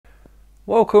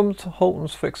Welcome to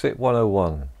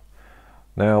Holtonsfixit101.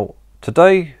 Now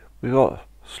today we've got a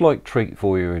slight treat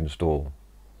for you in store.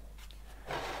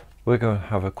 We're going to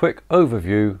have a quick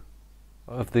overview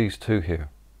of these two here.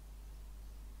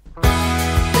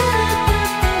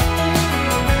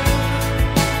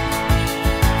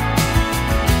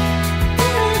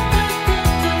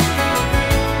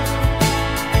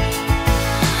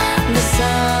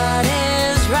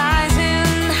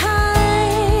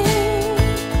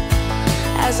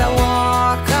 As I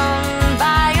walk on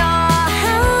by your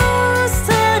house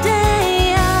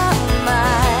today, I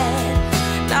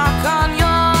might knock on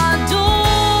your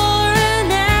door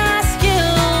and ask you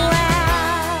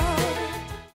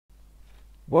out.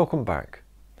 Welcome back.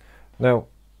 Now,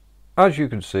 as you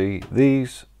can see,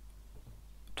 these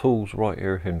tools right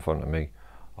here in front of me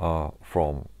are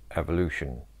from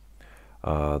Evolution.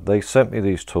 They sent me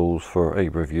these tools for a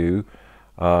review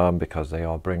because they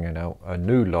are bringing out a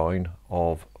new line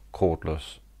of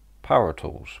cordless power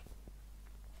tools.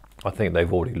 I think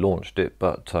they've already launched it,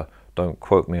 but don't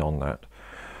quote me on that.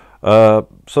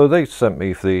 So they sent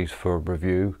me these for a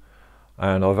review,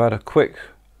 and I've had a quick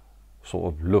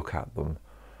sort of look at them,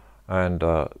 and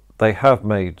they have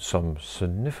made some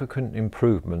significant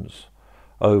improvements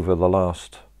over the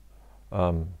last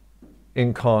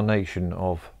incarnation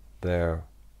of their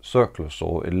circular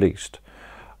saw, at least.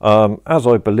 As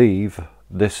I believe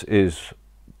this is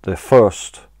the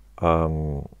first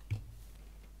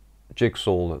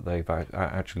jigsaw that they've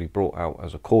actually brought out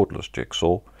as a cordless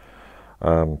jigsaw,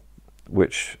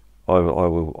 which I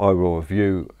will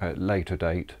review at a later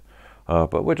date,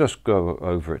 but we'll just go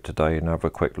over it today and have a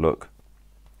quick look.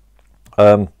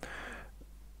 My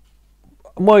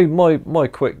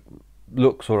quick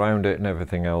looks around it and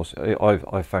everything else,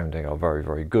 I found they are very,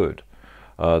 very good.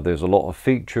 There's a lot of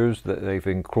features that they've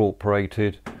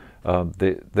incorporated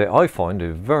that I find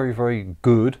is very, very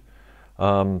good,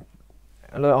 and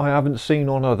I haven't seen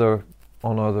on other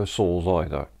saws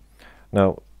either.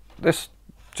 Now, let's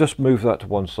just move that to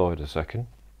one side a second.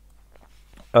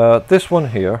 This one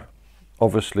here,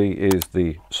 obviously, is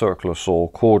the circular saw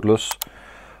cordless.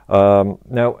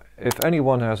 Now, if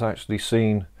anyone has actually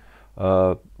seen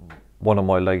one of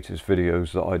my latest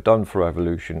videos that I've done for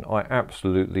Evolution, I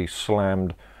absolutely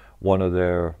slammed one of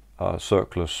their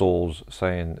circular saws,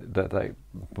 saying that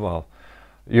well,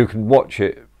 you can watch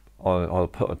it. I'll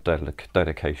put a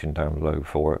dedication down below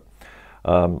for it.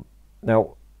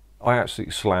 Now, I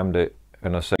absolutely slammed it,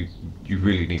 and I say you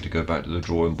really need to go back to the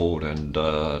drawing board and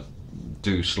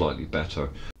do slightly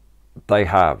better.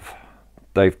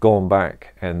 They've gone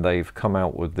back and they've come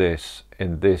out with this,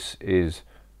 and this is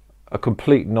a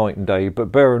complete night and day.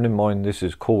 But bearing in mind, this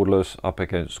is cordless up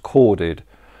against corded,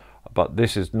 but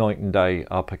this is night and day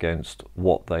up against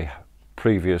what they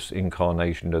previous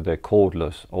incarnation of their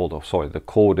cordless, or the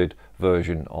corded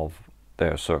version of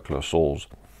their circular saws.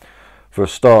 For a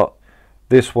start,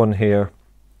 this one here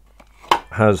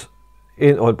has,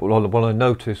 what I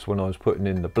noticed when I was putting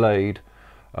in the blade,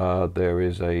 there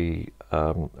is a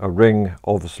ring,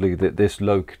 obviously, that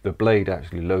the blade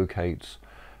actually locates,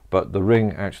 but the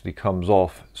ring actually comes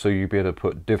off, so you'll be able to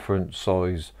put different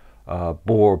size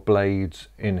bore blades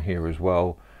in here as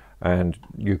well, and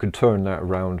you can turn that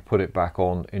around, put it back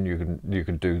on, and you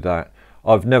can do that.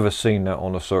 I've never seen that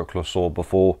on a circular saw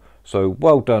before, so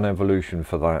well done Evolution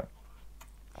for that.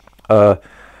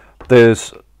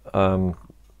 There's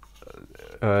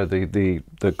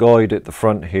the guide at the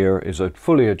front here is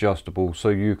fully adjustable, so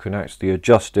you can actually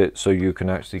adjust it so you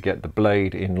can actually get the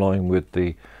blade in line with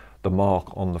the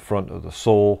mark on the front of the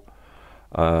saw.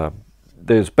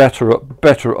 There's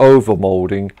better over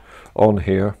molding on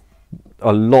here,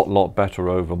 a lot better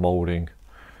over molding.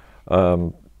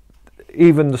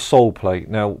 Even the sole plate.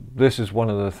 Now, this is one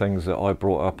of the things that I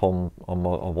brought up on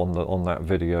that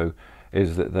video,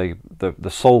 is that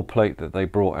the sole plate that they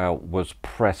brought out was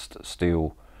pressed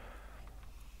steel.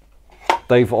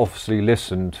 They've obviously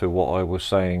listened to what I was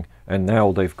saying, and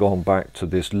now they've gone back to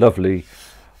this lovely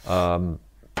cast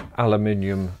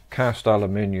aluminium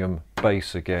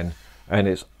base again, and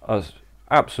it's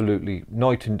absolutely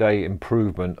night and day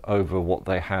improvement over what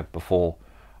they had before.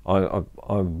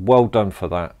 I'm well done for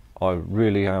that. I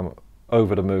really am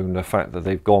over the moon the fact that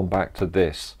they've gone back to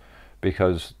this,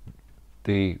 because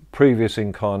the previous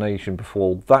incarnation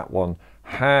before that one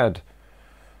had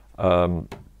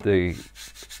the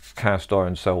cast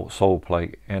iron sole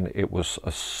plate, and it was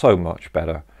so much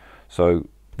better. So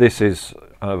this is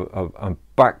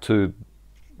back to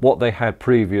what they had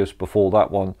previous before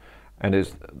that one, and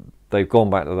they've gone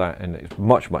back to that, and it's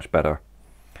much better.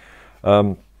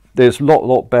 There's a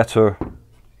lot better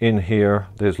in here.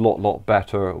 There's a lot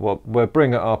better, well, we'll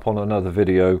bring it up on another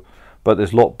video, but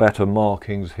there's a lot better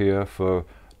markings here for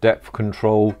depth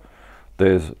control.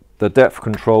 There's the depth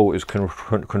control is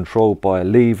controlled by a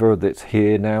lever that's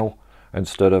here now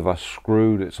instead of a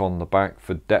screw that's on the back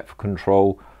for depth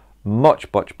control.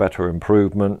 Much better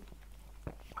improvement.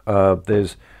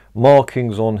 There's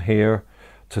markings on here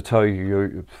to tell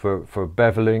you for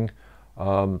beveling,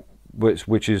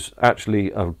 which is actually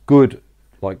a good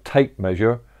like tape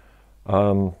measure.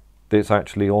 That's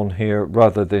actually on here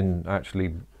rather than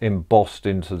actually embossed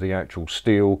into the actual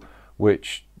steel,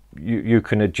 which you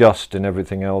can adjust and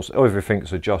everything else.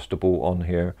 Everything's adjustable on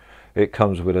here. It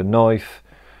comes with a knife.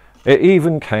 It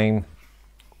even came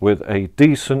with a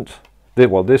decent,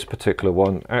 well, this particular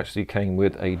one actually came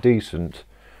with a decent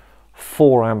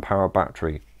 4 amp hour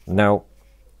battery. Now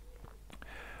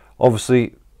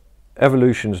obviously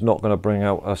Evolution's not going to bring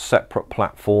out a separate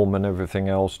platform and everything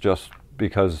else just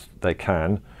because they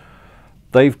can.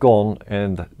 They've gone,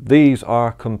 and these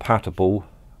are compatible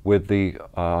with the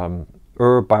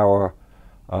Erbauer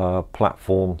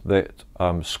platform that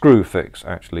Screwfix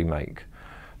actually make.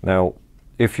 Now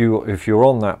if you're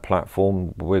on that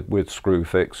platform with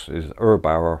Screwfix, is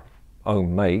Erbauer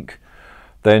own make,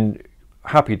 then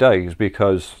happy days,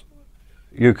 because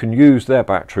you can use their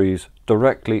batteries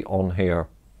directly on here,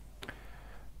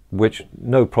 which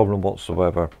no problem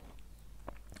whatsoever.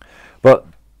 But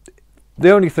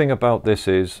the only thing about this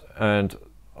is, and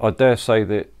I dare say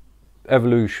that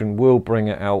Evolution will bring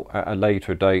it out at a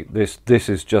later date, this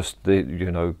is just the,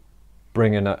 you know,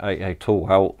 bringing a tool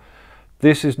out.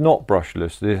 This is not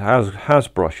brushless. It has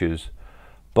brushes,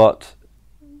 but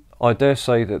I dare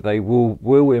say that they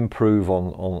will improve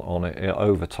on it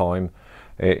over time.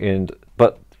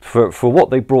 But for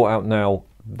what they brought out now,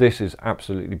 this is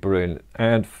absolutely brilliant,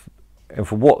 and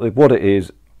for what it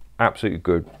is, absolutely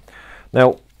good.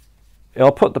 Now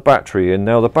I'll put the battery in.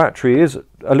 Now the battery is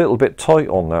a little bit tight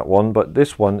on that one, but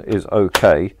this one is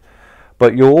okay.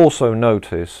 But you'll also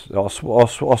notice, I'll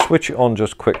switch it on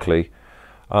just quickly,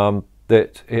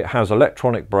 that it has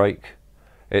electronic brake.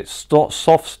 It's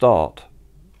soft start,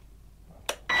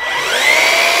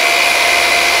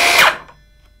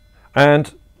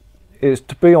 and it's,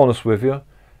 to be honest with you,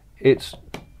 it's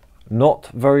not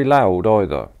very loud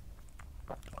either,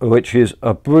 which is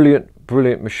a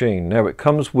brilliant machine. Now it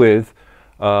comes with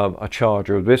a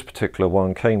charger. This particular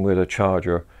one came with a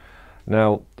charger.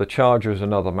 Now the charger is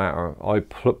another matter. I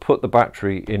put the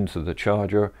battery into the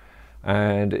charger,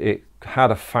 and it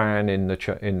had a fan in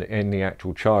the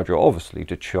actual charger, obviously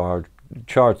to charge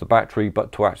the battery,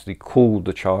 but to actually cool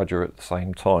the charger at the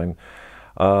same time.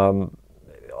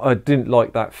 I didn't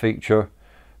like that feature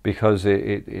because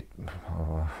it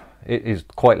is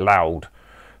quite loud,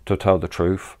 to tell the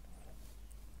truth.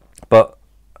 But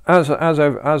as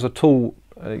a tool,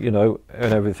 you know,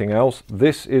 and everything else,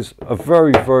 this is a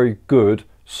very good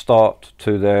start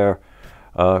to their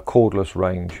cordless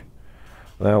range.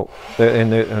 Now,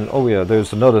 oh yeah,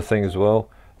 there's another thing as well.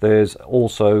 There's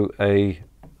also a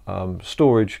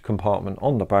storage compartment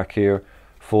on the back here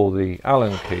for the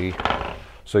Allen key,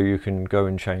 so you can go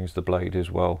and change the blade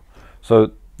as well.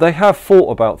 So they have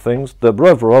thought about things. The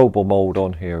reversible mold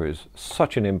on here is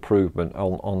such an improvement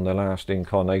on the last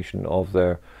incarnation of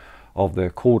their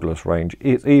cordless range.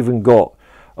 It's even got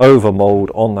over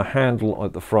mold on the handle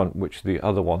at the front, which the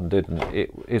other one didn't. It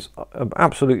is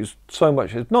absolutely so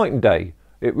much. It's night and day.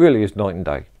 It really is night and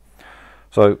day.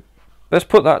 So let's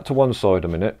put that to one side a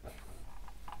minute.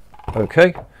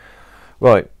 Okay,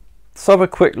 right, let's have a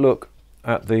quick look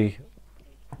at the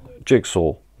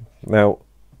jigsaw. Now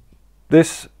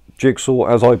this jigsaw,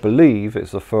 as I believe, is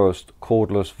the first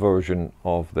cordless version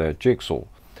of their jigsaw.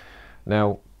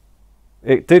 Now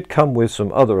it did come with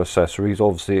some other accessories.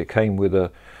 Obviously it came with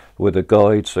a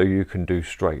guide, so you can do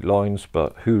straight lines,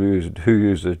 but who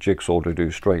uses a jigsaw to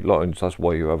do straight lines? That's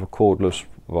why you have a cordless,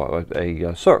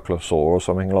 a circular saw or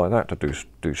something like that to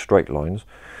do straight lines.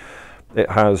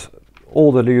 It has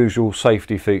all the usual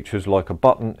safety features, like a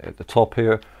button at the top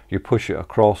here. You push it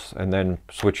across and then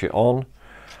switch it on.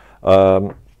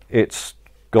 It's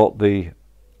got the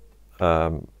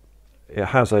it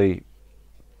has a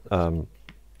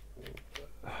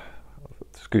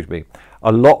excuse me,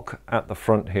 a lock at the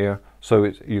front here, so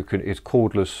it's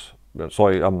cordless.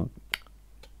 Sorry,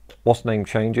 what's name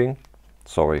changing?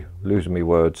 Sorry, losing me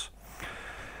words.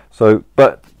 So,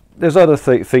 but there's other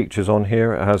features on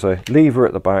here. It has a lever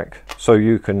at the back, so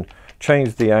you can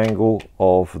change the angle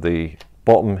of the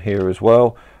bottom here as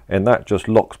well, and that just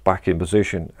locks back in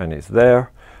position, and it's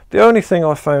there. The only thing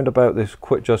I found about this,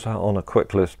 quick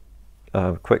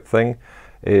thing,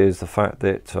 is the fact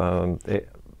that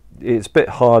it's a bit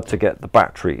hard to get the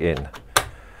battery in,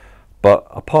 but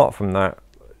apart from that,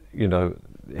 you know,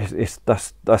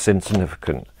 that's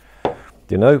insignificant,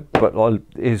 you know. But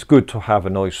it's good to have a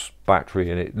nice battery,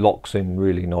 and it locks in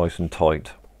really nice and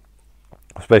tight,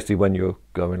 especially when you're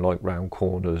going like round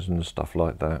corners and stuff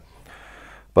like that.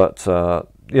 But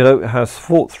you know, it has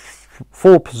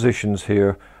four positions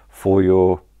here for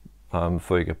your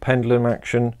pendulum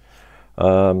action.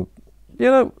 You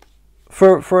know,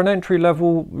 for an entry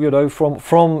level, you know,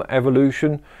 from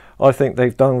Evolution, I think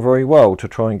they've done very well to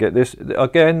try and get this.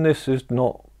 Again, this is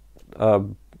not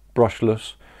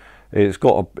brushless. It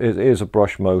is a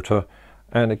brush motor,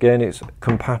 and again, it's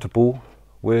compatible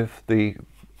with the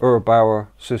Erbauer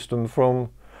system from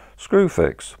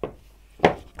Screwfix.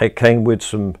 It came with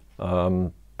some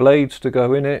blades to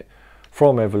go in it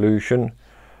from Evolution,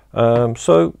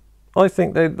 so I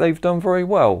think they've done very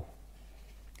well.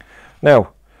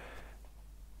 Now,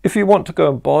 if you want to go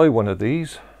and buy one of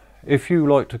these, if you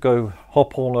like to go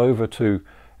hop on over to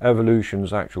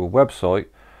Evolution's actual website,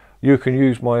 you can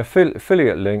use my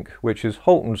affiliate link, which is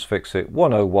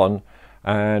Holtonsfixit101,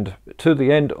 and to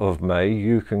the end of May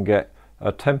you can get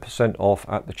a 10% off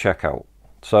at the checkout.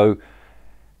 So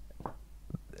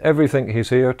everything is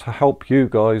here to help you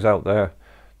guys out there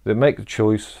that make the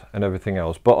choice and everything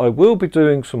else. But I will be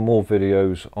doing some more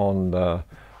videos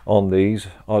on these.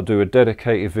 I'll do a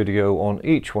dedicated video on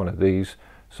each one of these,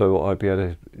 so I'll be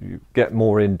able to get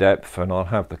more in depth, and I'll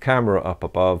have the camera up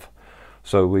above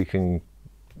so we can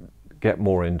get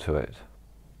more into it.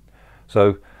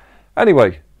 So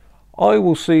anyway, I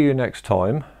will see you next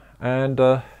time, and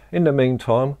in the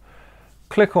meantime,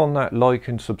 click on that like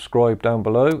and subscribe down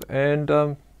below, and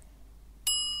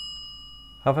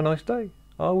have a nice day.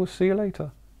 I will see you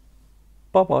later.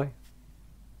 Bye bye.